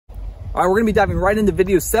All right, we're gonna be diving right into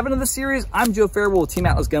video 7 of the series. I'm Joe Faribault with Team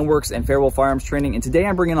Atlas Gunworks and Faribault Firearms Training, and today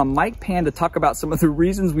I'm bringing on Mike Pan to talk about some of the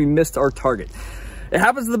reasons we missed our target. It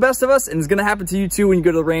happens to the best of us, and it's gonna happen to you too when you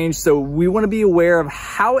go to the range, so we wanna be aware of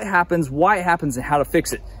how it happens, why it happens, and how to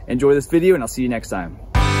fix it. Enjoy this video, and I'll see you next time.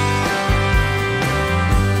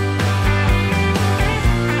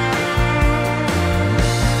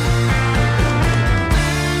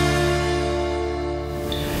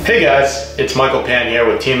 Hey guys, it's Michael Pan here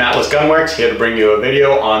with Team Atlas Gunworks, here to bring you a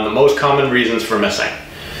video on the most common reasons for missing.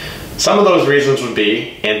 Some of those reasons would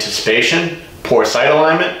be anticipation, poor sight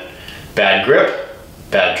alignment, bad grip,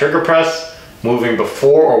 bad trigger press, moving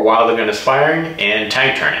before or while the gun is firing, and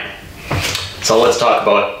tank turning. So let's talk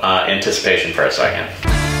about anticipation for a second.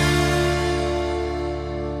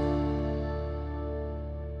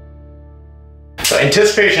 So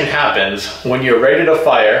anticipation happens when you're ready to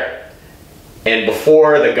fire, and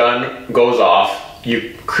before the gun goes off,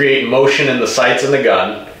 you create motion in the sights in the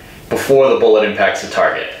gun before the bullet impacts the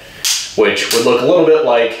target, which would look a little bit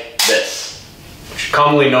like this, which is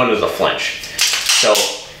commonly known as a flinch. So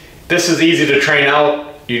this is easy to train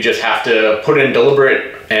out. You just have to put in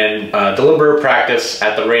deliberate practice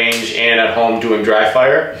at the range and at home doing dry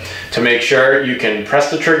fire to make sure you can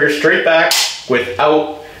press the trigger straight back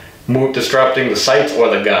without disrupting the sights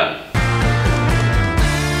or the gun.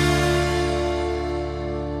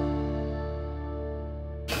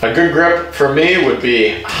 A good grip for me would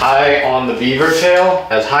be high on the beaver tail,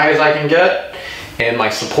 as high as I can get, and my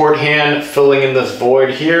support hand filling in this void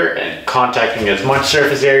here and contacting as much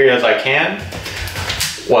surface area as I can,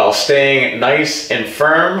 while staying nice and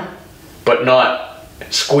firm, but not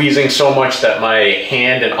squeezing so much that my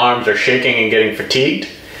hand and arms are shaking and getting fatigued,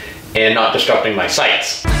 and not disrupting my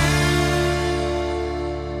sights.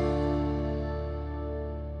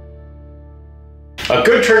 A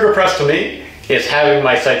good trigger press to me is having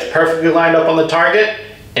my sights perfectly lined up on the target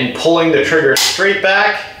and pulling the trigger straight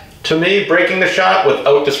back to me, breaking the shot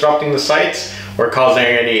without disrupting the sights or causing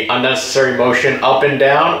any unnecessary motion up and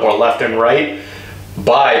down or left and right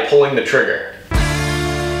by pulling the trigger.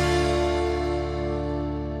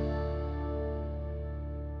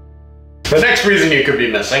 The next reason you could be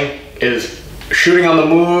missing is shooting on the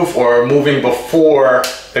move or moving before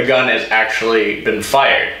the gun has actually been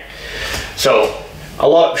fired. So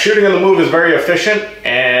shooting on the move is very efficient,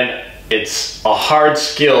 and it's a hard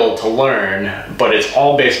skill to learn, but it's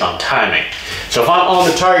all based on timing. So if I'm on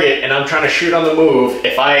the target and I'm trying to shoot on the move,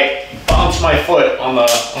 if I bounce my foot on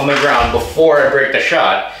the ground before I break the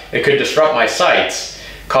shot, it could disrupt my sights,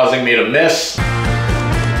 causing me to miss.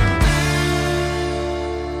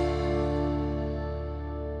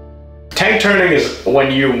 Tank turning is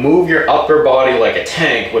when you move your upper body like a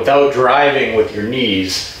tank without driving with your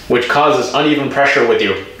knees, which causes uneven pressure with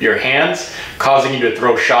your hands, causing you to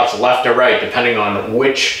throw shots left or right depending on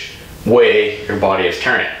which way your body is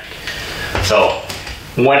turning. So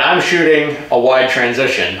when I'm shooting a wide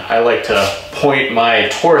transition, I like to point my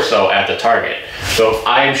torso at the target. So if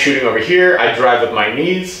I am shooting over here, I drive with my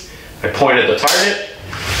knees, I point at the target,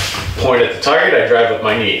 I drive with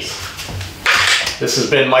my knees. This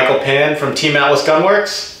has been Michael Pan from Team Atlas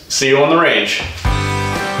Gunworks. See you on the range.